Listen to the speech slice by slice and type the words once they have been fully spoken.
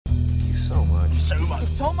So much.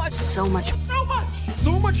 So much. So much. So much.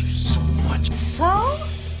 So much. So much. So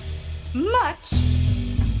much.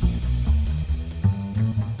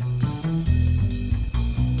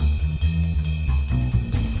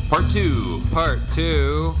 Part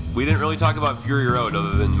two. We didn't really talk about Fury Road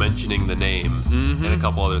other than mentioning the name and a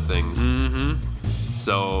couple other things.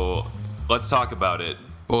 So let's talk about it.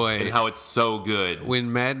 Boy, And how it's so good.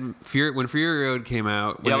 when Fury Road came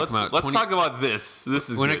out, Let's talk about this. This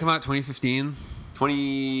is when good. it came out 2015.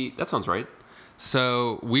 20. That sounds right.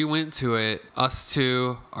 So we went to it, us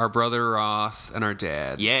two, our brother Ross, and our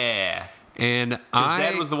dad. Yeah. And Because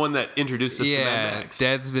Dad was the one that introduced us to Mad Max.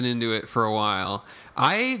 Dad's been into it for a while.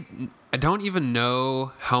 I don't even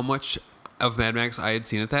know how much of Mad Max I had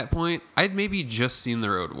seen at that point. I'd maybe just seen The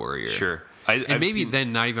Road Warrior. Sure.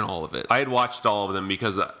 Then not even all of it. I had watched all of them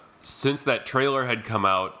because since that trailer had come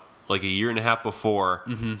out like a year and a half before,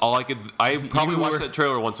 I probably watched that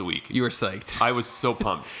trailer once a week. You were psyched. I was so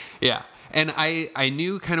pumped. Yeah. And I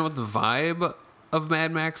knew kind of what the vibe of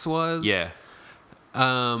Mad Max was. Yeah.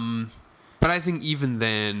 But I think even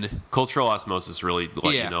then... Cultural osmosis really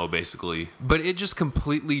let you know, basically. But it just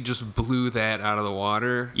completely just blew that out of the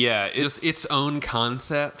water. Yeah. Just its own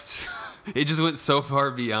concept. It just went so far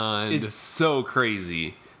beyond. It's so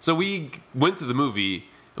crazy. So we went to the movie,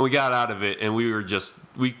 and we got out of it, and we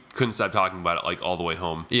couldn't stop talking about it, like, all the way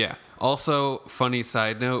home. Yeah. Also, funny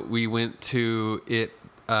side note, we went to it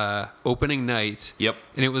opening night. Yep.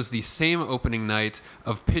 And it was the same opening night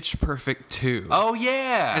of Pitch Perfect 2. Oh,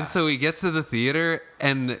 yeah! And so we get to the theater,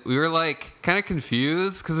 and we were, like, kind of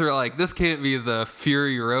confused, because we were like, this can't be the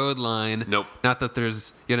Fury Road line. Nope. Not that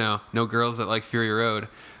there's, no girls that like Fury Road.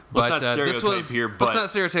 Let's But not this was here, but... let's not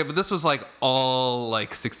stereotype, but this was like all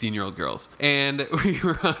like 16-year-old girls. And we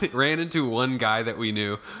ran into one guy that we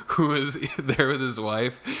knew who was there with his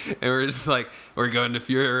wife, and we're just like, we're going to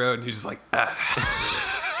Fury Road, and he's just like,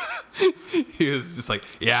 he was just like,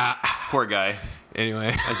 yeah. Poor guy.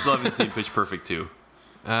 Anyway. I still haven't seen Pitch Perfect 2.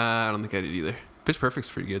 I don't think I did either. Pitch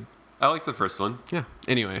Perfect's pretty good. I like the first one. Yeah.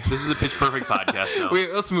 Anyway. This is a Pitch Perfect podcast now.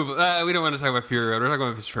 Let's move. We don't want to talk about Fury Road. We're talking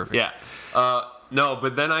about Pitch Perfect. Yeah. No,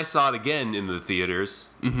 but then I saw it again in the theaters,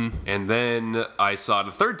 and then I saw it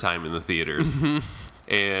a third time in the theaters,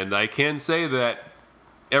 and I can say that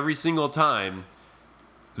every single time,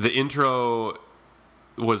 the intro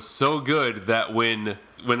was so good that when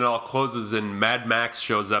it all closes and Mad Max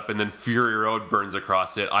shows up and then Fury Road burns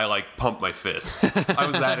across it, I like pump my fists. I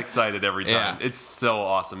was that excited every time. Yeah. It's so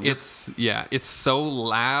awesome. It's so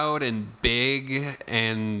loud and big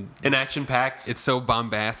and action packed. It's so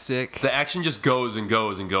bombastic. The action just goes and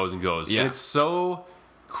goes and goes and goes. Yeah. And it's so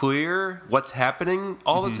clear what's happening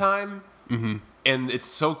all the time. Mm-hmm. And it's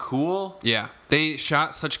so cool. Yeah. They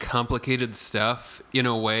shot such complicated stuff in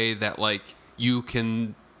a way that like you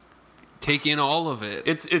can take in all of it.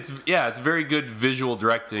 It's very good visual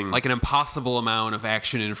directing. Like an impossible amount of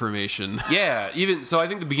action information. Yeah, even so I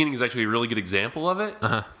think the beginning is actually a really good example of it.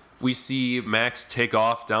 Uh-huh. We see Max take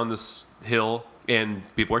off down this hill and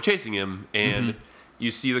people are chasing him and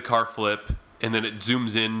you see the car flip and then it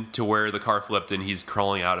zooms in to where the car flipped and he's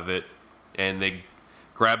crawling out of it and they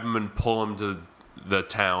grab him and pull him to the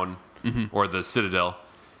town or the Citadel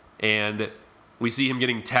and we see him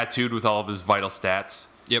getting tattooed with all of his vital stats.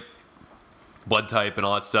 Yep. Blood type and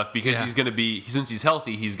all that stuff because he's gonna be, since he's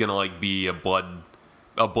healthy, he's gonna like be a blood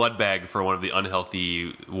bag for one of the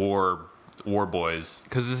unhealthy war boys.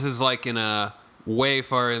 Because this is like in a way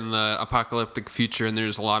far in the apocalyptic future, and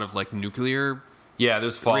there's a lot of like nuclear. Yeah,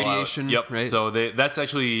 there's fallout. Radiation. Yep. Right. So that's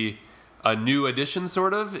actually a new addition,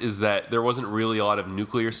 sort of, is that there wasn't really a lot of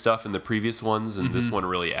nuclear stuff in the previous ones, and this one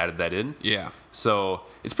really added that in. Yeah. So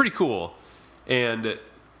it's pretty cool, and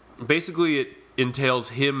basically it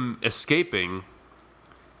entails him escaping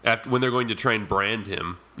when they're going to try and brand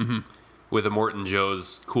him with Immortan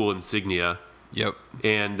Joe's cool insignia. Yep.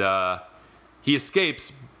 And he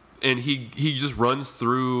escapes, and he just runs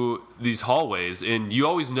through these hallways, and you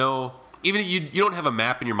always know, even if you don't have a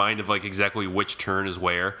map in your mind of like exactly which turn is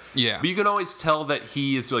where. Yeah. But you can always tell that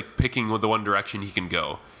he is like picking the one direction he can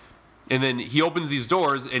go. And then he opens these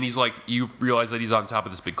doors, and he's like, you realize that he's on top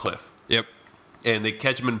of this big cliff. Yep. And they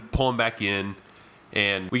catch him and pull him back in,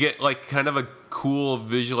 and we get like kind of a cool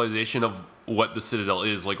visualization of what the Citadel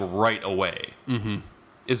is like right away. Mm-hmm.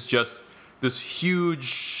 It's just this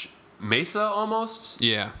huge mesa almost.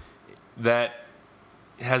 Yeah. That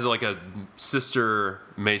has like a sister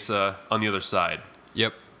mesa on the other side.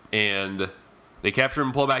 Yep. And they capture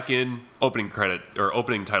him, pull back in, opening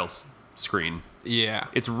title screen. Yeah.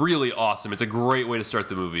 It's really awesome. It's a great way to start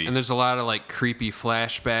the movie. And there's a lot of like creepy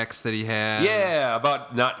flashbacks that he has. Yeah,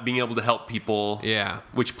 about not being able to help people. Yeah.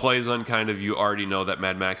 Which plays on kind of, you already know that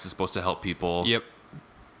Mad Max is supposed to help people. Yep.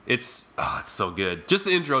 It's so good. Just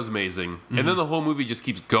the intro is amazing. And then the whole movie just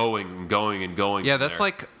keeps going and going and going. Yeah, from that's there.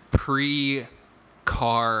 like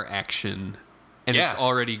pre-car action. And Yeah. it's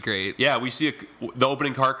already great. Yeah, we see the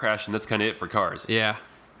opening car crash, and that's kind of it for Cars. Yeah.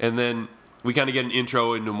 And then we kind of get an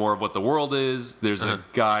intro into more of what the world is. There's a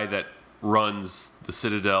guy that runs the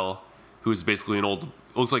Citadel, who's basically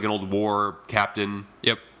looks like an old war captain.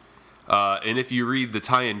 Yep. And if you read the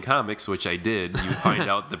tie-in comics, which I did, you find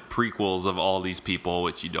out the prequels of all these people,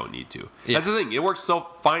 which you don't need to. Yeah. That's the thing. It works so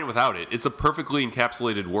fine without it. It's a perfectly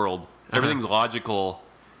encapsulated world. Everything's logical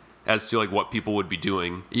as to like what people would be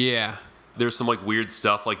doing. Yeah. There's some like weird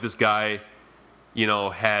stuff. Like this guy,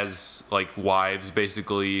 has like wives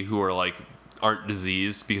basically who are like aren't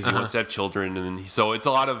diseased because he wants to have children, and so it's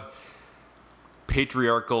a lot of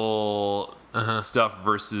patriarchal stuff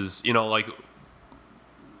versus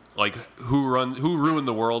like who ruined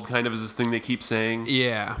the world kind of is this thing they keep saying.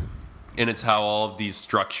 Yeah. And it's how all of these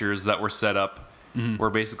structures that were set up were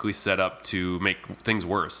basically set up to make things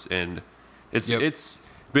worse. And it's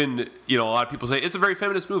been, a lot of people say it's a very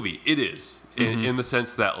feminist movie. It is in the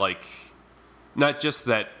sense that like, not just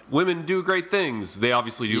that women do great things, they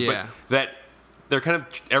obviously do, Yeah. but that they're kind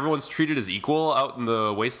of, everyone's treated as equal out in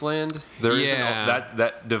the wasteland. There isn't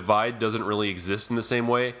that divide doesn't really exist in the same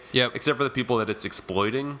way. Yep. Except for the people that it's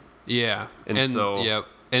exploiting. Yeah. And so- Yep.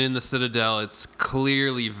 And in the Citadel, it's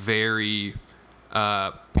clearly very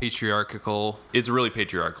patriarchal. It's really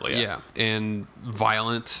patriarchal, Yeah. And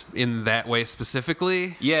violent in that way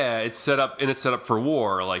specifically. Yeah, it's set up for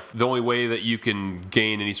war. Like the only way that you can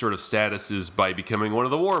gain any sort of status is by becoming one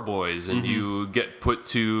of the war boys, and you get put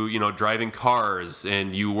to driving cars,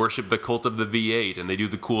 and you worship the cult of the V8, and they do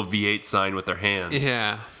the cool V8 sign with their hands.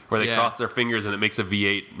 Yeah. Where they Yeah. cross their fingers and it makes a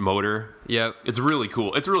V8 motor. Yep. It's really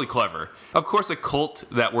cool. It's really clever. Of course, a cult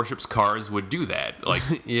that worships cars would do that. Like,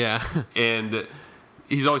 Yeah. and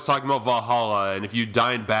he's always talking about Valhalla, and if you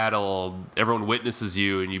die in battle, everyone witnesses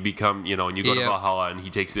you, and you become, and you go to Yep. Valhalla, and he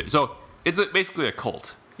takes it. So it's basically a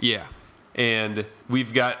cult. Yeah. And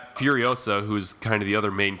we've got Furiosa, who's kind of the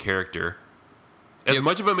other main character. As Yep.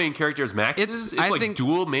 much of a main character as Max is, it's I like think-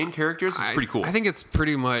 dual main characters. It's pretty cool. I think it's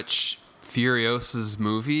pretty much Furiosa's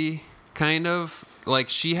movie, kind of. Like,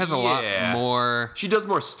 she has a lot Yeah. more... She does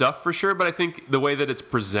more stuff for sure, but I think the way that it's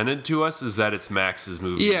presented to us is that it's Max's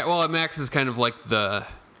movie. Yeah, well, Max is kind of like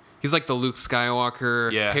he's like the Luke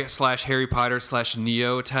Skywalker / Harry Potter /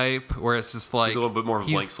 Neo type, where it's just like... He's a little bit more of a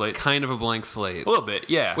blank he's slate. kind of a blank slate. A little bit,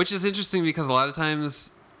 yeah. Which is interesting because a lot of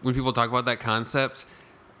times when people talk about that concept,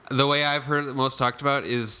 the way I've heard it most talked about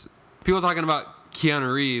is people talking about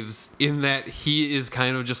Keanu Reeves in that he is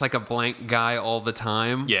kind of just like a blank guy all the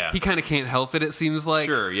time. Yeah. He kind of can't help it seems like.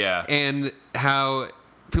 Sure, yeah. And how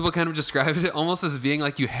people kind of describe it almost as being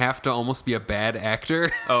like you have to almost be a bad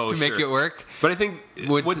actor to make sure. it work. But I think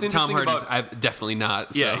With what's Tom interesting Hardy's, about... definitely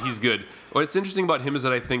not. So. Yeah, he's good. What's interesting about him is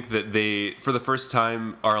that I think that they, for the first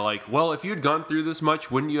time, are like, well, if you'd gone through this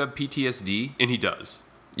much, wouldn't you have PTSD? And he does.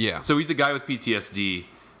 Yeah. So he's a guy with PTSD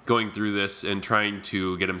going through this and trying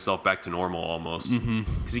to get himself back to normal almost.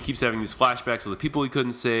 Because he keeps having these flashbacks of the people he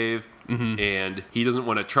couldn't save, and he doesn't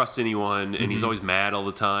want to trust anyone, and he's always mad all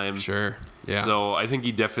the time. Sure. Yeah. So I think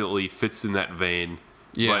he definitely fits in that vein.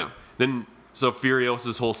 Yeah. But then, so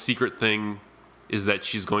Furiosa's whole secret thing is that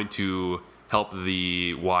she's going to help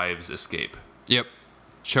the wives escape. Yep.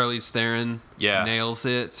 Charlize Theron Yeah. nails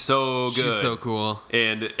it. So good. She's so cool.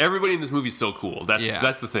 And everybody in this movie is so cool.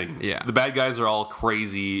 That's the thing. Yeah. The bad guys are all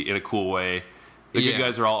crazy in a cool way. The good Yeah.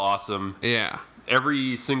 guys are all awesome. Yeah.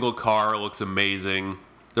 Every single car looks amazing.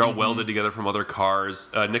 They're all welded together from other cars.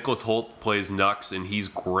 Nicholas Hoult plays Nux, and he's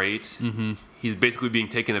great. He's basically being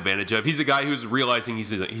taken advantage of. He's a guy who's realizing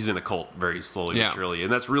he's in a cult very slowly Yeah. but surely,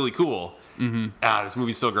 and that's really cool. This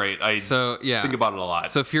movie's so great. I think about it a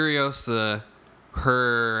lot. So Furiosa,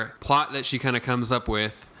 her plot that she kind of comes up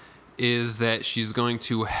with is that she's going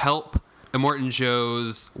to help Immortan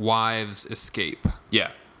Joe's wives escape.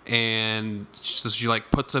 yeah. And so she like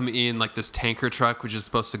puts them in like this tanker truck, which is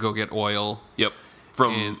supposed to go get oil Yep.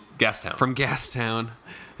 From And- Gastown. from Gastown.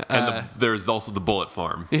 and there's also the Bullet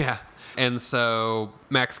Farm. Yeah. And so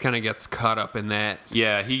Max kind of gets caught up in that.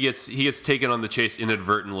 Yeah, he gets taken on the chase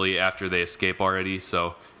inadvertently after they escape already.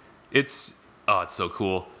 So it's so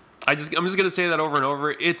cool. I'm just gonna say that over and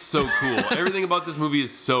over. It's so cool. Everything about this movie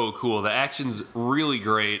is so cool. The action's really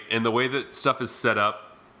great, and the way that stuff is set up,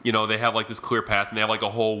 they have like this clear path, and they have like a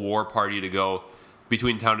whole war party to go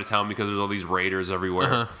between town to town because there's all these raiders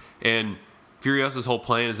everywhere. And Furiosa's whole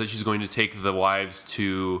plan is that she's going to take the wives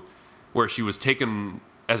to where she was taken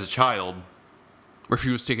as a child. Where she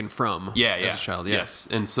was taken from. Yeah, as a child. Yeah. Yes,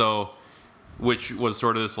 and so, which was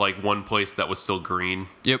sort of this like one place that was still green.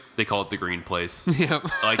 Yep. They call it the green place. Yep.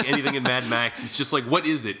 Like anything in Mad Max, it's just like, what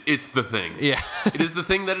is it? It's the thing. Yeah. It is the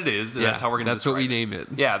thing that it is, and that's how we're going to That's what we name it.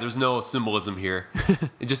 Yeah, there's no symbolism here.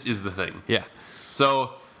 It just is the thing. Yeah.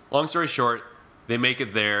 So, long story short, they make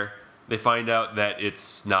it there. They find out that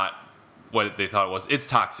it's not what they thought it was. It's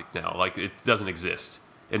toxic now. Like, it doesn't exist.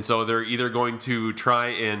 And so they're either going to try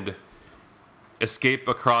and escape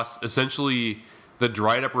across essentially the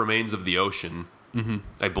dried up remains of the ocean,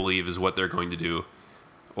 I believe is what they're going to do.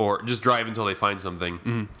 Or just drive until they find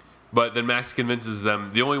something. But then Max convinces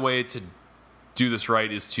them the only way to do this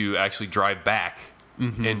right is to actually drive back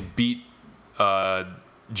and beat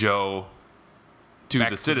Joe to Back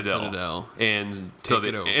the to the Citadel. Citadel. And Take so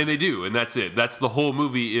it over. and they do, and that's it. That's the whole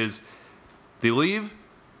movie is they leave,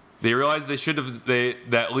 they realize they should have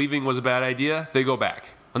that leaving was a bad idea, they go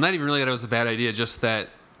back. Well, not even really that it was a bad idea, just that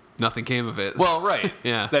nothing came of it. Well, right.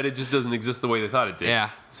 Yeah. That it just doesn't exist the way they thought it did. Yeah.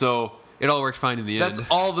 So it all worked fine in the end. that's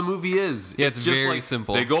all the movie is. Yeah, it's just very like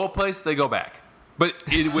simple. They go a place, they go back. But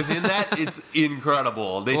within that, it's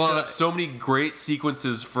incredible. They set up so many great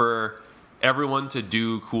sequences for everyone to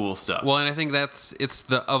do cool stuff. Well, and I think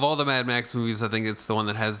of all the Mad Max movies, I think it's the one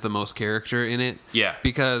that has the most character in it. Yeah.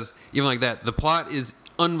 Because even like that, the plot is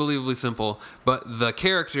unbelievably simple, but the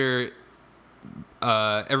character,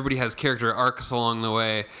 everybody has character arcs along the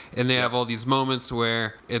way, and they have all these moments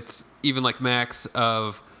where it's even like Max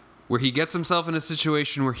of where he gets himself in a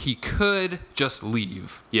situation where he could just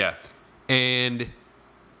leave Yeah. and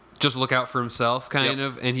just look out for himself, kind Yep.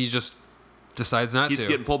 of, and he just decides not Keeps to.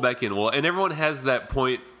 getting pulled back in. Well, and everyone has that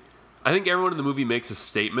point. I think everyone in the movie makes a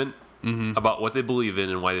statement about what they believe in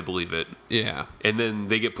and why they believe it. Yeah. And then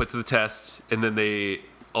they get put to the test, and then they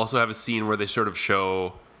also have a scene where they sort of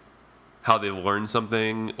show how they've learned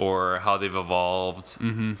something or how they've evolved.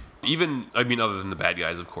 Even, I mean, other than the bad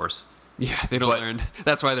guys, of course. Yeah, they don't But- learn.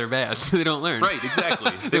 That's why they're bad. They don't learn. Right,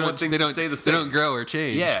 exactly. They want things to stay the same. They don't grow or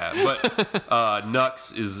change. Yeah, but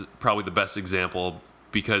Nux is probably the best example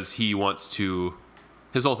because he wants to.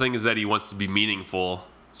 His whole thing is that he wants to be meaningful,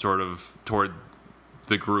 sort of toward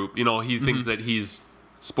the group. You know, he thinks that he's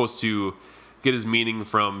supposed to get his meaning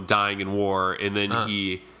from dying in war, and then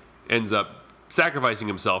he ends up sacrificing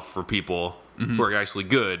himself for people who are actually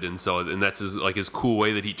good, and that's his cool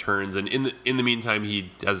way that he turns. And in the meantime,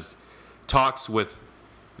 he has talks with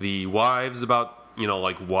the wives about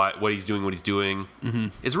what he's doing.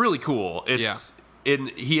 It's really cool.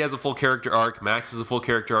 He has a full character arc. Max has a full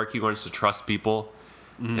character arc. He learns to trust people.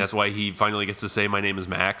 That's why he finally gets to say, "My name is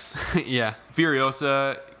Max." Yeah.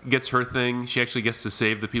 Furiosa gets her thing. She actually gets to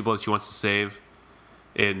save the people that she wants to save,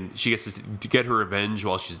 and she gets to get her revenge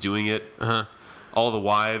while she's doing it. All the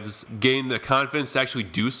wives gain the confidence to actually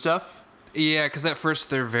do stuff. Yeah, because at first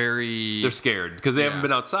they're scared because they haven't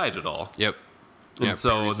been outside at all. Yep. And Yeah,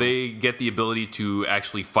 so pretty they get the ability to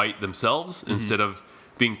actually fight themselves instead of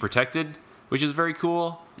being protected, which is very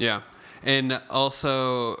cool. Yeah. And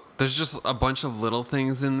also, there's just a bunch of little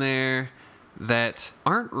things in there that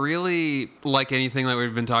aren't really like anything that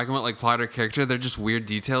we've been talking about, like plot or character. They're just weird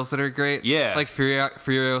details that are great. Yeah. Like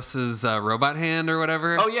Furiosa's robot hand or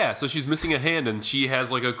whatever. Oh, yeah. So she's missing a hand, and she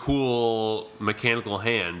has like a cool mechanical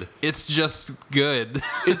hand. It's just good.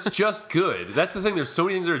 It's just good. That's the thing. There's so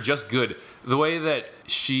many things that are just good. The way that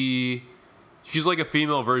she's like a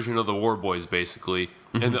female version of the War Boys, basically.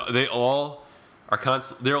 And they all are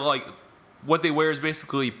they're like, what they wear is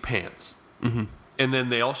basically pants. And then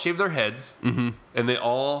they all shave their heads, and they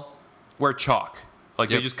all wear chalk. Like,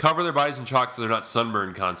 they just cover their bodies in chalk so they're not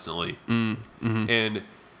sunburned constantly. And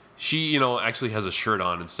she, actually has a shirt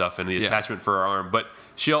on and stuff, and the attachment for her arm. But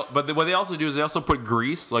what they also do is they also put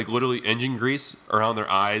grease, like literally engine grease, around their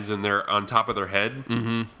eyes and they're on top of their head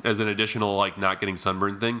as an additional, like, not getting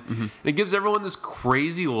sunburned thing. And it gives everyone this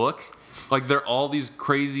crazy look. Like, they're all these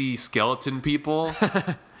crazy skeleton people.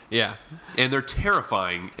 Yeah. And they're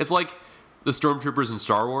terrifying. It's like the stormtroopers in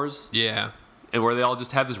Star Wars, Yeah. and where they all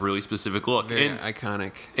just have this really specific look. Very And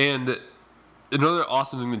iconic. another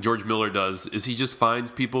awesome thing that George Miller does is he just finds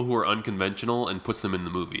people who are unconventional and puts them in the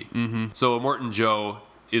movie. So Immortan Joe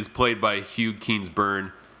is played by Hugh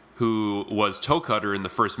Keanes-Byrne, who was Toe Cutter in the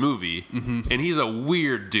first movie, and he's a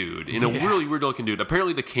weird dude, a really weird looking dude.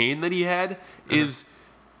 Apparently the cane that he had is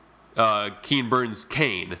Keane-Byrne's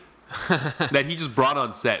cane. That he just brought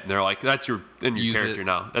on set, and they're like, "That's your Use character it.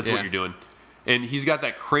 now. That's what you're doing." And he's got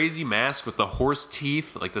that crazy mask with the horse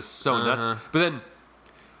teeth, like that's so nuts. But then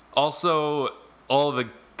also all the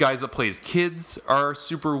guys that play his kids are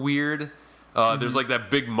super weird. There's like that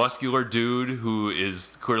big muscular dude who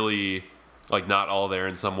is clearly like not all there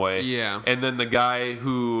in some way. Yeah. And then the guy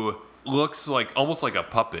who looks like almost like a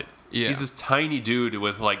puppet. Yeah. He's this tiny dude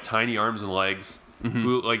with like tiny arms and legs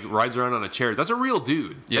who like rides around on a chair. That's a real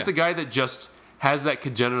dude. Yeah. That's a guy that just has that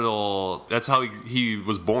congenital. That's how he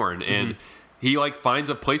was born, and he like finds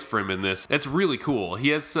a place for him in this. It's really cool. He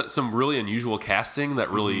has some really unusual casting that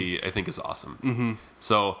really I think is awesome.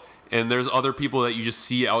 So, and there's other people that you just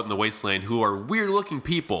see out in the wasteland who are weird looking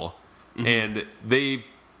people, and they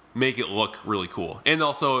make it look really cool. And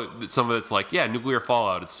also some of it's like, yeah, nuclear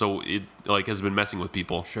fallout. It like has been messing with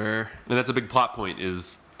people. Sure. And that's a big plot point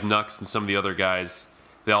is Nux and some of the other guys,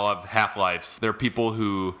 they all have half-lives. They're people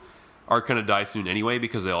who are going to die soon anyway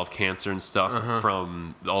because they all have cancer and stuff from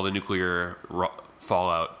all the nuclear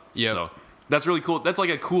fallout. Yep. So that's really cool. That's like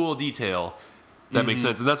a cool detail that makes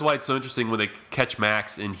sense. And that's why it's so interesting when they catch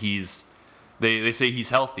Max and they say he's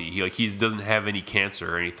healthy. He doesn't have any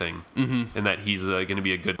cancer or anything, and that he's going to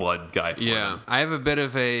be a good blood guy for them. I have a bit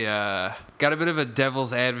of got a bit of a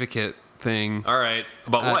devil's advocate thing. All right.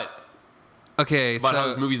 About what? Okay, About how so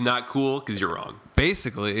this movie's not cool? Because you're wrong.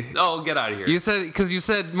 basically, Oh, get out of here. you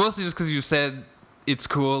said mostly just because you said it's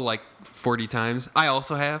cool like 40 times. I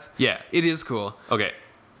also have. Yeah. It is cool. Okay.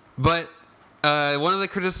 But one of the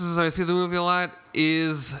criticisms I see of the movie a lot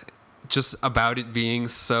is just about it being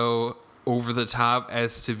so over the top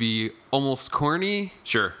as to be almost corny.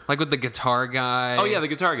 Sure. Like with the guitar guy. Oh, yeah, the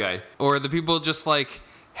guitar guy. Or the people just like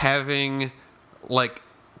having like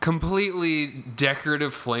completely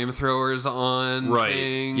decorative flamethrowers on Right.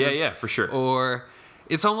 things. Yeah, for sure. Or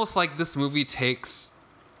it's almost like this movie takes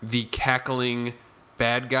the cackling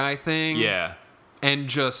bad guy thing Yeah. and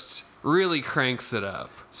just really cranks it up.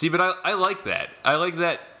 See, but I like that. I like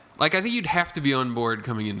that. Like, I think you'd have to be on board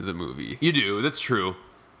coming into the movie. You do. That's true.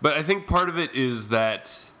 But I think part of it is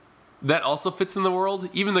that also fits in the world.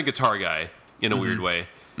 Even the guitar guy, in a weird way.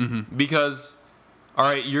 Because, all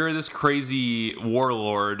right, you're this crazy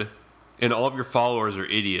warlord, and all of your followers are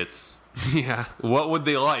idiots. Yeah. What would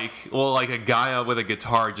they like? Well, like a guy with a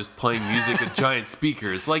guitar just playing music with giant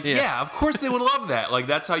speakers. Like, yeah, of course they would love that. Like,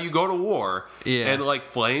 that's how you go to war. Yeah. And, like,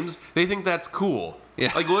 flames, they think that's cool.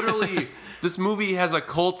 Yeah. Like, literally, this movie has a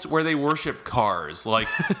cult where they worship cars. Like,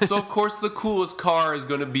 so, of course, the coolest car is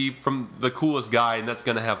going to be from the coolest guy, and that's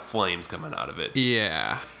going to have flames coming out of it.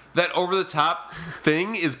 Yeah. That over-the-top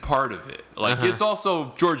thing is part of it. Like, it's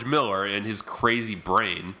also George Miller and his crazy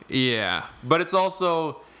brain. Yeah. But it's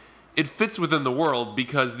also... It fits within the world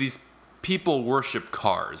because these people worship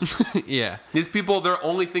cars. Yeah. These people, their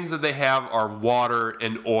only things that they have are water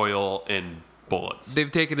and oil and bullets. They've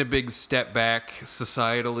taken a big step back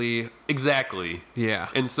societally. Exactly. Yeah.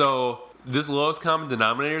 And so this lowest common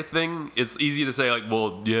denominator thing, it's easy to say like,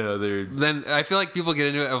 well, yeah, they're... Then I feel like people get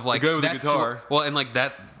into it of like The guy with the that's guitar. well, and like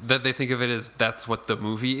that they think of it as that's what the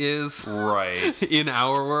movie is Right. in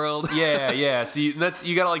our world. yeah. See, that's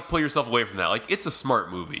you gotta like pull yourself away from that. Like, it's a smart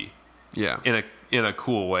movie Yeah. in a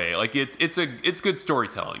cool way. Like, it's good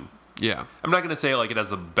storytelling. Yeah. I'm not gonna say like it has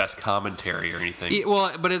the best commentary or anything.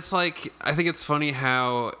 Well, but it's like I think it's funny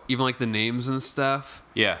how even like the names and stuff,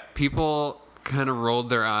 Yeah. people kind of rolled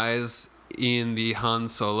their eyes in the Han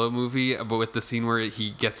Solo movie, but with the scene where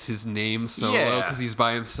he gets his name Solo Yeah. because he's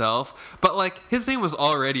by himself. But like his name was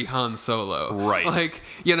already Han Solo, Right. Like,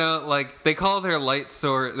 you know, like they call their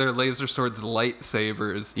laser swords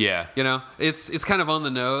lightsabers. Yeah. You know, it's kind of on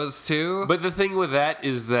the nose too. But the thing with that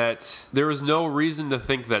is that there was no reason to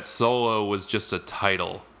think that Solo was just a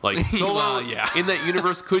title. Like, Solo Well, yeah. in that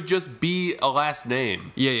universe could just be a last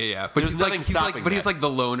name. Yeah. But There's nothing stopping he's that. like the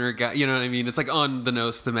loner guy. You know what I mean? It's like on the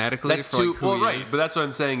nose thematically. That's for, too like, who well, he right. is. But that's what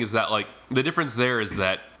I'm saying is that like the difference there is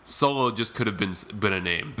that Solo just could have been a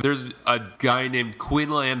name. There's a guy named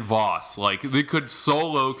Quinlan Voss. Like,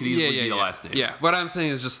 Solo could easily be a last name. Yeah. What I'm saying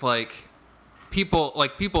is just like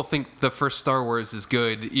people think the first Star Wars is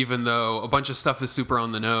good, even though a bunch of stuff is super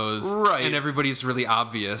on the nose, Right. And everybody's really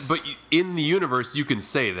obvious. But in the universe, you can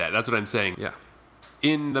say that. That's what I'm saying. yeah,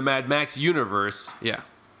 In the Mad Max universe, yeah,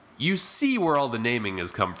 you see where all the naming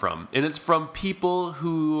has come from, and it's from people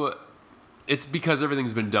who. It's because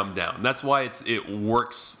everything's been dumbed down. That's why it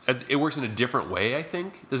works. It works in a different way, I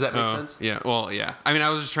think. Does that make sense? Yeah. Well, yeah. I mean, I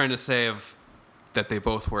was just trying to say that they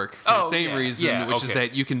both work for the same reason, which is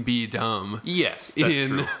that you can be dumb. Yes, that's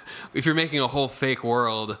true. If you're making a whole fake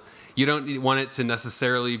world, you don't want it to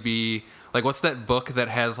necessarily be like, what's that book that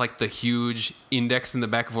has like the huge index in the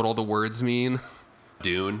back of what all the words mean?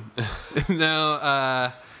 Dune,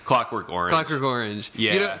 No, Clockwork Orange. Clockwork Orange.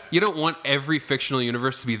 Yeah. You don't want every fictional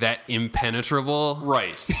universe to be that impenetrable.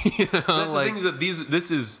 Right. You know, That's like, the thing is that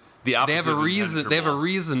this is the opposite. They have a of reason. They have a impenetrable.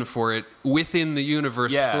 reason for it within the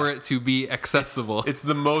universe Yeah. for it to be accessible. It's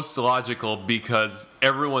the most logical because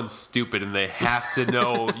everyone's stupid and they have to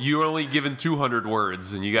know you're only given 200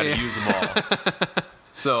 words and you got to use them all.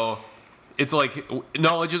 So it's like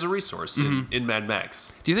knowledge is a resource in Mad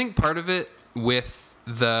Max. Do you think part of it with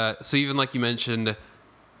so even like you mentioned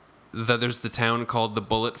that there's the town called the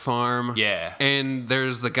Bullet Farm? Yeah. And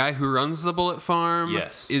there's the guy who runs the Bullet Farm.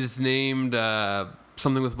 Yes. Is named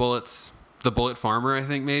something with bullets. The Bullet Farmer, I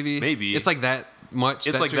think maybe. Maybe. It's like that much.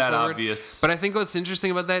 It's that's like that straightforward. obvious. But I think what's interesting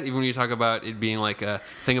about that, even when you talk about it being like a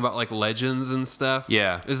thing about like legends and stuff,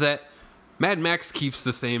 Yeah. is that Mad Max keeps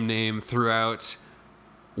the same name throughout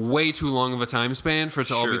way too long of a time span for it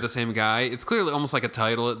to all be Sure. the same guy. It's clearly almost like a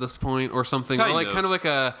title at this point or something. Or Kind kind of like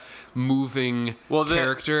a moving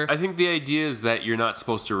character. I think the idea is that you're not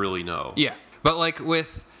supposed to really know. Yeah. But like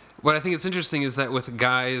with what I think it's interesting is that with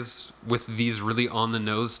guys with these really on the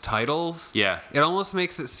nose titles, Yeah. it almost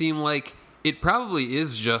makes it seem like it probably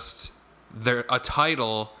is just a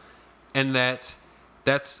title and that's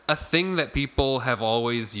a thing that people have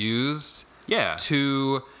always used Yeah.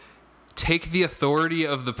 to take the authority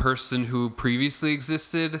of the person who previously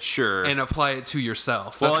existed Sure. and apply it to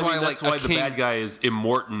yourself. Well, That's why that's like why a the king, bad guy is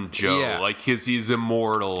Immortan Joe. Yeah. Like he's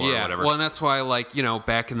immortal or yeah. whatever. Well, and that's why like,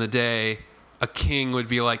 back in the day a king would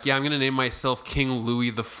be like, yeah, I'm going to name myself King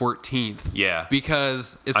Louis the 14th. Yeah.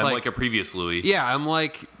 Because it's I'm like a previous Louis. yeah, I'm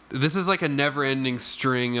like, this is like a never-ending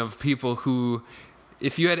string of people who,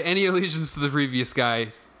 if you had any allegiance to the previous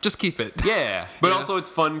guy, just keep it. Yeah, but Yeah. also it's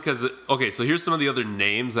fun because so here's some of the other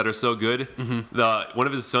names that are so good. One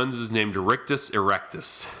of his sons is named Rictus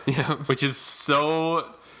Erectus, Yeah. which is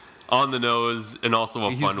so on the nose and also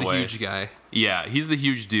a He's fun the way. huge guy. Yeah, he's the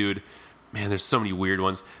huge dude. Man, there's so many weird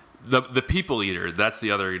ones. The People Eater, that's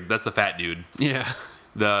the fat dude. Yeah.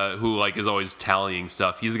 Who like is always tallying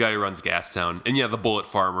stuff. He's the guy who runs Gastown. And yeah, the Bullet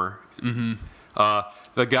Farmer. Mm-hmm.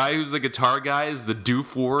 The guy who's the guitar guy is the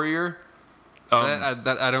Doof Warrior.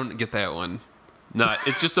 I don't get that one.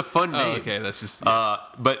 It's just a fun name. Oh, okay, that's just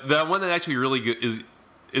But the one that actually really good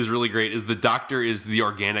is really great is the Doctor is the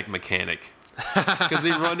Organic Mechanic. Because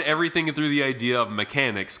they run everything through the idea of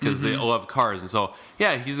mechanics because they love cars, and so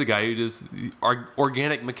yeah, he's the guy who does the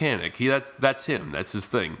organic mechanic. That's him. That's his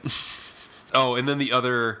thing. Oh, and then the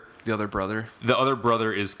other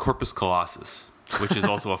brother is Corpus Colossus, which is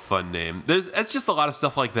also a fun name. It's just a lot of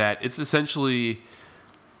stuff like that. It's essentially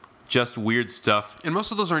just weird stuff. and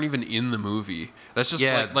most of those aren't even in the movie. That's just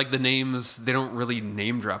Yeah. like the names. They don't really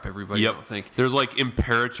name drop everybody. I don't think. There's like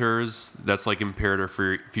Imperators. That's like Imperator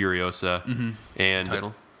Furiosa, and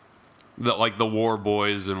Title. the War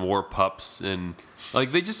Boys and War Pups, and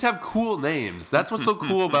like they just have cool names. That's what's so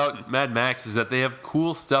cool about Mad Max is that they have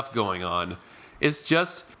cool stuff going on.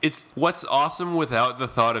 It's what's awesome without the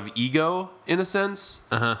thought of ego in a sense.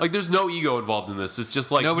 Like there's no ego involved in this. It's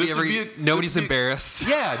just like Nobody's embarrassed.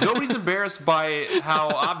 Yeah, nobody's embarrassed by how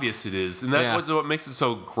obvious it is, and that's what makes it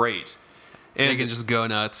so great. And They can just go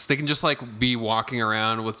nuts. They can just like be walking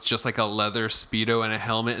around with just like a leather Speedo and a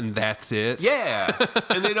helmet, and that's it. yeah,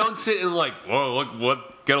 and they don't sit and like, whoa, look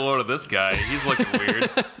what, get a load of this guy. He's looking weird.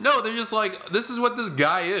 No, they're just like, this is what this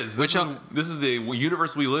guy is. This is the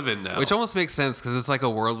universe we live in now. Which almost makes sense because it's like a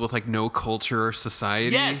world with like no culture or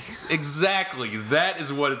society. Yes, exactly. That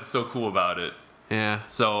is what it's so cool about it. Yeah.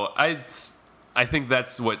 So I think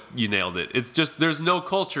that's what you nailed it. It's just there's no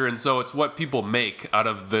culture, and so it's what people make out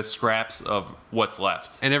of the scraps of what's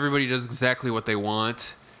left. And everybody does exactly what they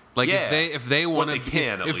want. Like Yeah. if they want to, What they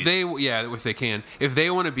can, at if they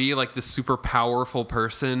want to be like this super powerful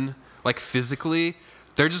person, like physically,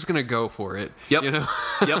 they're just gonna go for it. Yep. You know.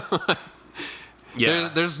 Yep. Yeah.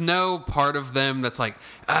 There's no part of them that's like,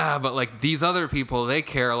 but like these other people, they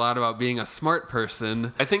care a lot about being a smart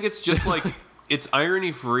person. I think it's just like it's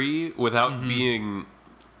irony free without being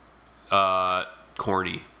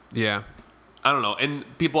corny. Yeah. I don't know, and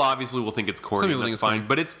people obviously will think it's corny. Some people And think that's it's fine, corny.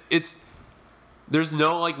 but it's there's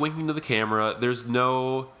no like winking to the camera. There's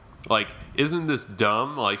no like, isn't this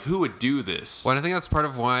dumb? Like, who would do this? Well, and I think that's part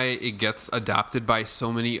of why it gets adopted by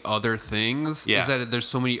so many other things. Yeah. Is that there's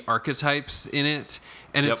so many archetypes in it,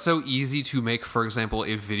 and Yep. it's so easy to make, for example,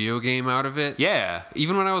 a video game out of it. Yeah.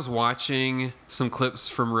 Even when I was watching some clips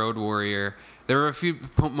from Road Warrior, there were a few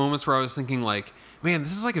moments where I was thinking, like, man,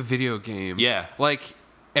 this is like a video game. Yeah. Like,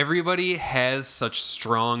 everybody has such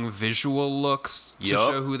strong visual looks to Yup.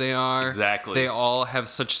 show who they are. Exactly. They all have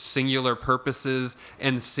such singular purposes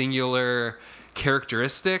and singular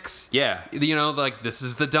characteristics. Yeah. You know, like, this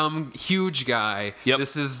is the dumb, huge guy. Yep.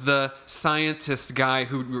 This is the scientist guy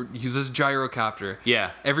who uses gyrocopter.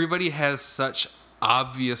 Yeah. Everybody has such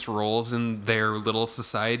obvious roles in their little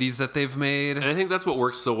societies that they've made. And I think that's what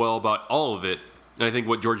works so well about all of it. And I think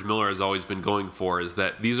what George Miller has always been going for is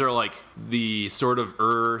that these are like the sort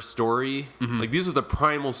of story. Like these are the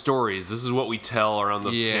primal stories. This is what we tell around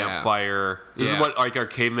the campfire. This is what like our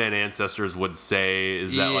caveman ancestors would say,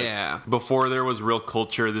 is that like before there was real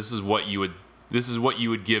culture, this is what you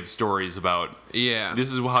would give stories about. Yeah.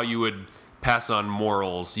 This is how you would pass on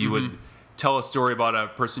morals. You would tell a story about a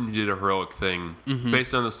person who did a heroic thing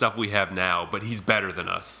based on the stuff we have now, but he's better than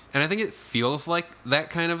us. And I think it feels like that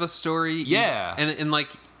kind of a story. Yeah. And like,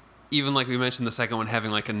 even like we mentioned the second one having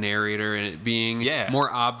like a narrator and it being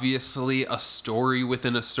more obviously a story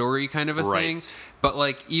within a story kind of a thing. But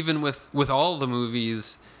like even with all the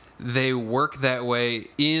movies, they work that way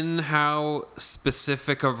in how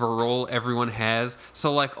specific of a role everyone has.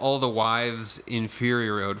 So like all the wives in Fury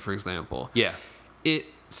Road, for example. Yeah. It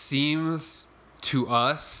seems to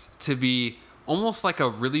us to be almost like a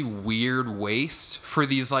really weird waste for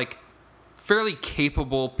these like fairly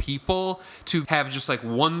capable people to have just like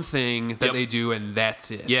one thing that they do and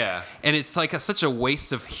that's it. Yeah. And it's like such a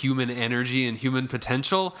waste of human energy and human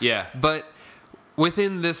potential. Yeah. But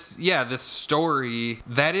within this story,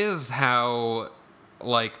 that is how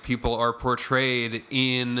like people are portrayed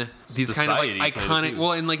in these Society, kind of like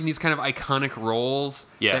iconic in like in these kind of iconic roles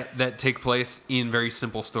that take place in very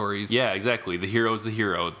simple stories. Yeah, exactly. The hero's the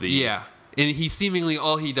hero. And he seemingly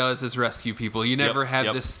all he does is rescue people. You never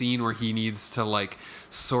have this scene where he needs to like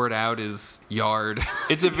sort out his yard.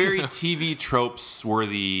 It's a very TV tropes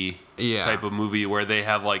worthy type of movie where they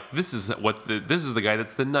have like this is the guy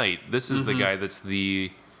that's the knight. This is the guy that's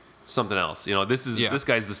the something else. You know, this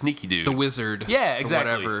guy's the sneaky dude. The wizard. Yeah,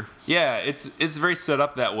 exactly. Whatever. Yeah, it's very set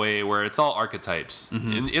up that way where it's all archetypes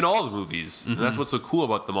in all the movies. And that's what's so cool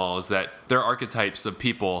about them all is that they're archetypes of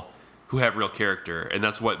people who have real character, and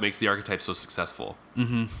that's what makes the archetype so successful.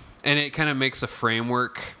 And it kind of makes a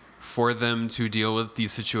framework for them to deal with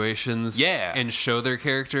these situations and show their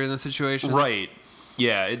character in the situations. Right.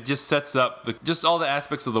 Yeah, it just sets up just all the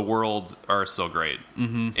aspects of the world are so great.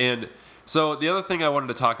 And so the other thing I wanted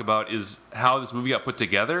to talk about is how this movie got put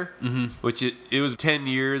together, which it was 10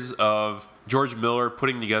 years of George Miller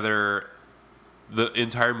putting together the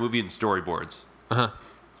entire movie in storyboards.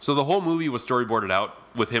 So the whole movie was storyboarded out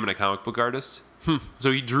with him and a comic book artist.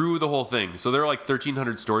 So he drew the whole thing. So there are like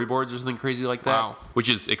 1,300 storyboards or something crazy like that, which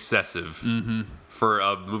is excessive for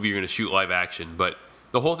a movie you're going to shoot live action. But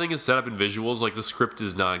the whole thing is set up in visuals. Like the script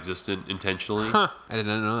is non-existent intentionally. I did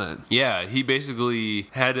not know that. Yeah, he basically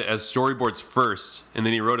had it as storyboards first, and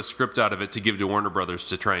then he wrote a script out of it to give to Warner Brothers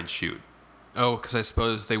to try and shoot. Oh, because I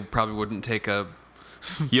suppose they probably wouldn't take a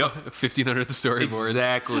 1,500 storyboards.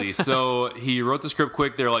 Exactly. So he wrote the script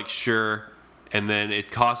quick. They're like, sure. And then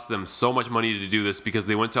it cost them so much money to do this because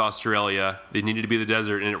they went to Australia. They needed to be in the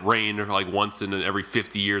desert, and it rained like once in every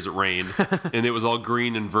 50 years it rained. And it was all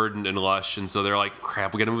green and verdant and lush. And so they're like,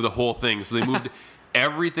 crap, we got to move the whole thing. So they moved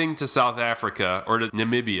everything to South Africa or to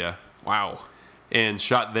Namibia. Wow. And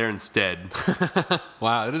shot there instead.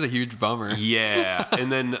 Wow, that is a huge bummer. Yeah.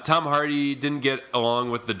 And then Tom Hardy didn't get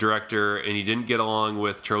along with the director, and he didn't get along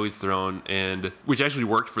with Charlize Theron, which actually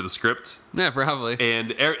worked for the script. Yeah, probably.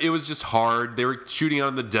 And it was just hard. They were shooting out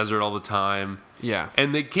in the desert all the time. Yeah.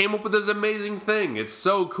 And they came up with this amazing thing. It's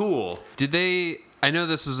so cool. Did they... I know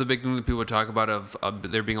this was a big thing that people would talk about of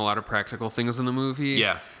there being a lot of practical things in the movie.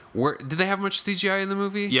 Yeah. Did they have much CGI in the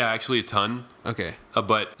movie? Yeah, actually a ton. Okay.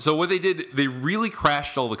 But so what they did, they really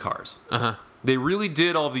crashed all the cars. They really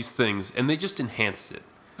did all these things, and they just enhanced it.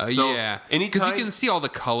 So yeah. Anytime, because you can see all the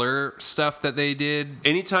color stuff that they did.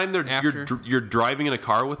 Anytime you're driving in a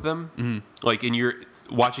car with them, like, and you're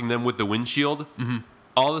watching them with the windshield,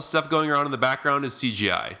 all the stuff going around in the background is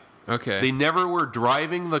CGI. Okay. They never were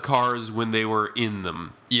driving the cars when they were in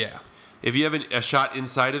them. Yeah. If you have a shot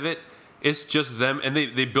inside of it, it's just them. And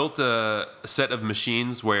they built a set of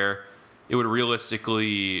machines where it would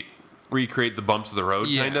realistically recreate the bumps of the road,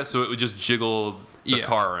 kind of. So it would just jiggle the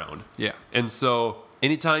car around. Yeah. And so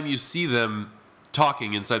anytime you see them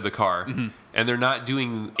talking inside the car and they're not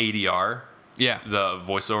doing ADR, the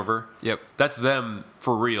voiceover, that's them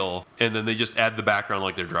for real. And then they just add the background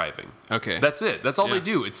like they're driving. Okay. That's it. That's all they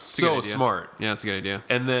do. It's so smart. Yeah, that's a good idea.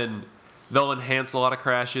 And then they'll enhance a lot of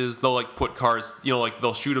crashes. They'll like put cars, like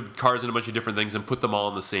they'll shoot cars in a bunch of different things and put them all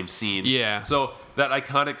in the same scene. Yeah. So that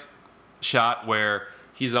iconic shot where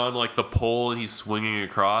he's on like the pole and he's swinging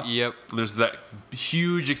across. Yep. There's that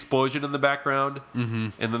huge explosion in the background,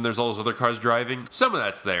 and then there's all those other cars driving. Some of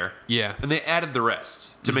that's there. Yeah. And they added the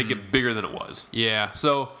rest to make it bigger than it was. Yeah.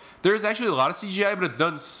 So there's actually a lot of CGI, but it's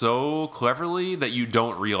done so cleverly that you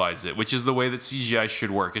don't realize it, which is the way that CGI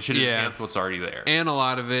should work. It should enhance what's already there. And a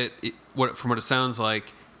lot of it, from what it sounds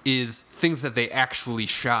like, is things that they actually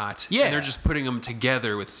shot. Yeah. And they're just putting them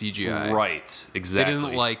together with CGI. Right, exactly. They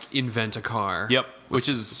didn't like invent a car. Yep, which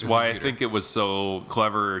is why I think it was so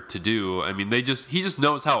clever to do. I mean, he just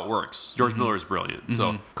knows how it works. George Miller is brilliant,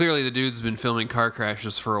 so Clearly, the dude's been filming car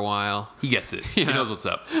crashes for a while. he gets it. He knows what's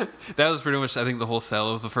up. That was pretty much, I think, the whole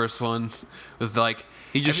sell of the first one. Was like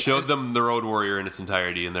He just showed them the Road Warrior in its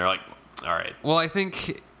entirety, and they're like, "All right, Well, I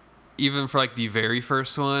think even for like the very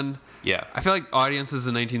first one, yeah, I feel like audiences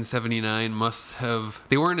in 1979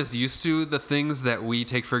 they weren't as used to the things that we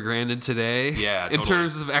take for granted today. Yeah, in totally.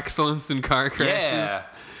 terms of excellence in car crashes. yeah."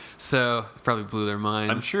 So it probably blew their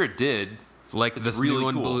minds. I'm sure it did. Like it's this really new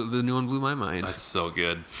one cool. the new one blew my mind. That's so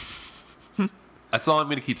good. That's all I'm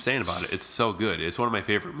going to keep saying about it. It's so good. It's one of my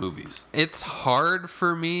favorite movies. It's hard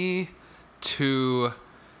for me to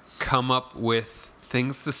come up with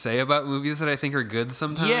things to say about movies that I think are good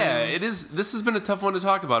sometimes. Yeah, it is. This has been a tough one to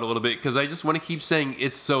talk about a little bit because I just want to keep saying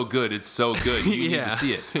it's so good. It's so good. You need to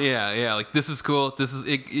see it. Yeah. Like this is cool.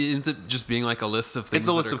 It ends up just being like a list of things. It's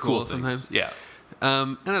a list that are of cool things. sometimes. Yeah.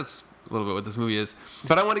 And that's a little bit what this movie is.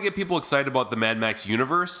 But I want to get people excited about the Mad Max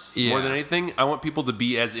universe more Yeah. than anything. I want people to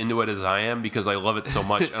be as into it as I am because I love it so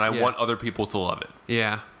much and I Yeah. want other people to love it.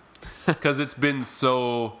 Yeah. Because it's been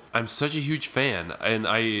so... I'm such a huge fan and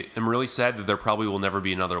I am really sad that there probably will never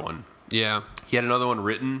be another one. Yeah. He had another one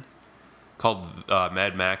written called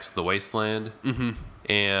Mad Max The Wasteland. Mm-hmm.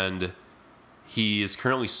 And he is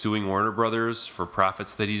currently suing Warner Brothers for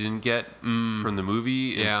profits that he didn't get from the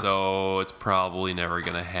movie. And Yeah. so it's probably never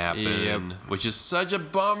going to happen, Yep. which is such a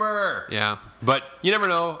bummer. Yeah. But you never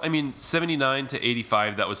know. I mean, 79 to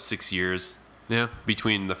 85, that was 6 years Yeah.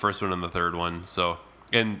 between the first one and the third one. So,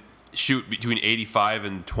 and shoot, between 85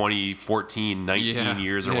 and 2014, 19 Yeah.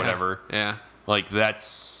 years or Yeah. whatever. Yeah. Like,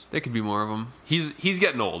 that's... There could be more of them. He's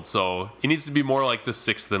getting old, so he needs to be more like the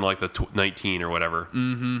 6th than like the 19 or whatever.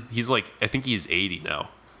 Mm-hmm. He's like, I think he's 80 now.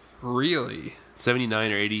 Really?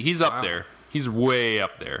 79 or 80. He's up Wow. there. He's way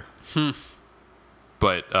up there.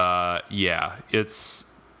 But, yeah, it's...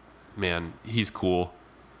 Man, he's cool.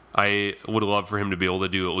 I would love for him to be able to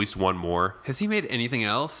do at least one more. Has he made anything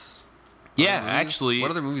else? Yeah, movies? actually.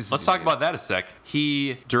 What other movies has Let's he talk made? about that a sec.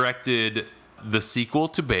 He directed the sequel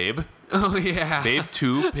to Babe, Oh, yeah. Babe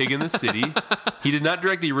 2, Pig in the City. He did not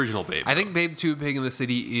direct the original Babe. I think Babe 2 Pig in the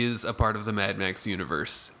City is a part of the Mad Max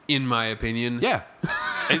universe, in my opinion. Yeah.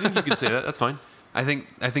 I think you could say that. That's fine. I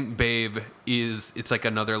think Babe it's like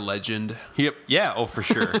another legend. Yep. Yeah. Oh, for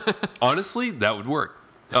sure. Honestly, that would work.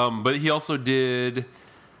 But he also did.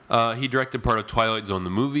 He directed part of Twilight Zone, the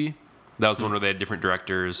movie. That was the one where they had different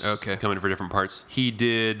directors coming for different parts. He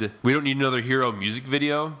did We Don't Need Another Hero music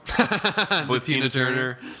video with Tina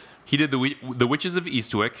Turner. He did the Witches of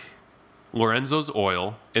Eastwick, Lorenzo's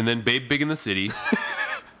Oil, and then Babe Big in the City,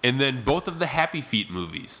 and then both of the Happy Feet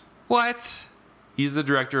movies. What? He's the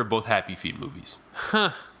director of both Happy Feet movies.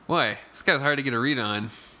 Why? This guy's hard to get a read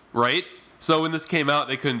on. Right? So when this came out,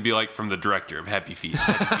 they couldn't be like from the director of Happy Feet,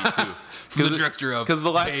 Happy Feet 2. From the director of the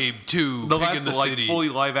last, Babe 2, the Pig last in the like City. fully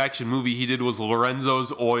live action movie he did was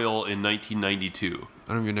Lorenzo's Oil in 1992.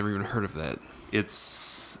 Never even heard of that.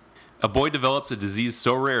 It's a boy develops a disease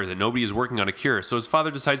so rare that nobody is working on a cure, so his father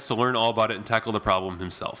decides to learn all about it and tackle the problem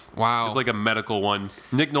himself. Wow. It's like a medical one.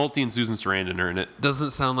 Nick Nolte and Susan Sarandon are in it. Doesn't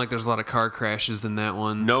sound like there's a lot of car crashes in that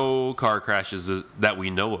one. No car crashes that we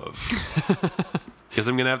know of. Guess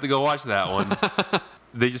I'm going to have to go watch that one.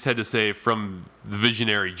 They just had to say from the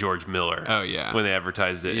visionary George Miller. Oh, yeah. When they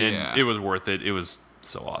advertised it. Yeah. And it was worth it. It was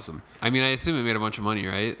so awesome. I mean, I assume it made a bunch of money,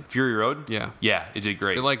 right? Fury Road? Yeah. Yeah, it did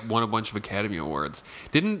great. It like won a bunch of Academy Awards.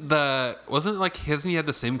 Hasn't he had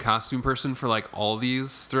the same costume person for like all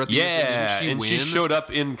these throughout the year? yeah, Didn't and win? she showed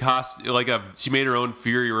up in she made her own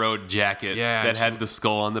Fury Road jacket Yeah, that she- had the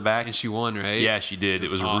skull on the back. And she won, right? Yeah, she did.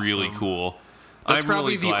 It was That's really awesome. cool. That's I'm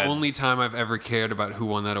probably really the glad. only time I've ever cared about who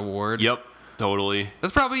won that award. Yep, totally.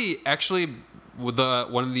 That's probably actually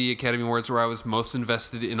one of the Academy Awards where I was most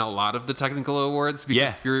invested in a lot of the technical awards because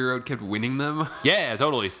Yeah. Fury Road kept winning them. Yeah,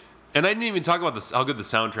 totally. And I didn't even talk about how good the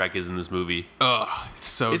soundtrack is in this movie. Ugh, it's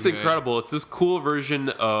so It's good. incredible. It's this cool version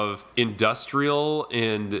of industrial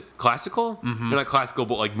and classical. Not classical,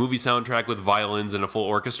 but like movie soundtrack with violins and a full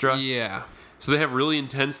orchestra. Yeah. So they have really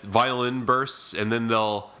intense violin bursts, and then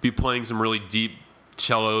they'll be playing some really deep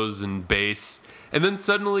cellos and bass. And then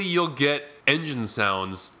suddenly you'll get engine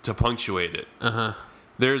sounds to punctuate it.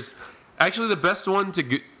 There's actually the best one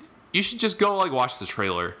to you should just go like watch the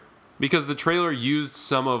trailer, because the trailer used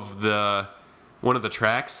some of one of the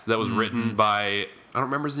tracks that was written by, I don't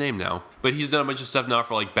remember his name now, but he's done a bunch of stuff now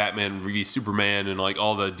for like Batman v Superman and like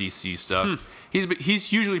all the DC stuff. He's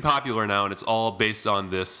hugely popular now, and it's all based on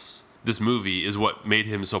this movie is what made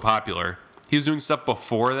him so popular. He was doing stuff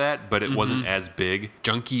before that, but it wasn't as big.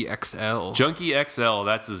 Junkie XL. Junkie XL,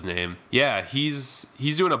 that's his name. Yeah, he's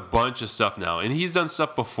doing a bunch of stuff now, and he's done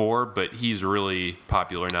stuff before, but he's really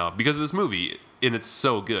popular now because of this movie, and it's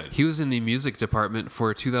so good. He was in the music department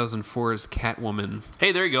for 2004's Catwoman.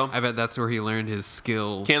 Hey, there you go. I bet that's where he learned his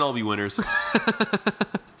skills. Can't all be winners.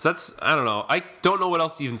 So that's, I don't know. I don't know what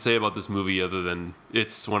else to even say about this movie other than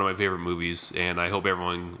it's one of my favorite movies, and I hope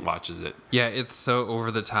everyone watches it. Yeah, it's so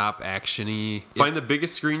over-the-top, action-y. Find the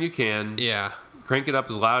biggest screen you can. Yeah. Crank it up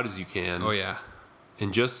as loud as you can. Oh, yeah.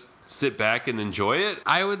 And just sit back and enjoy it.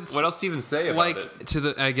 What else to even say about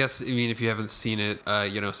it? I guess, I mean, if you haven't seen it,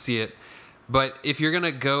 see it. But if you're going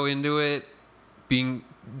to go into it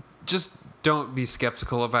just don't be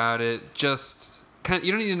skeptical about it. Just...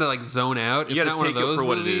 you don't need to like zone out. It's you gotta not take one of those it for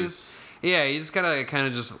what movies. it is. Yeah, you just gotta kind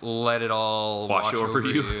of just let it all wash over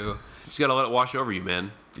you. Just gotta let it wash over you,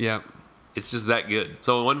 man. Yeah. It's just that good.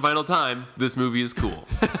 So one final time, this movie is cool.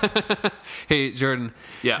 Hey, Jordan.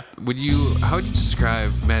 Yeah. How would you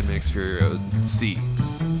describe Mad Max Fury Road?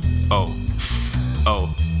 COOL.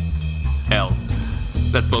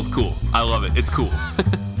 That spells cool. I love it. It's cool.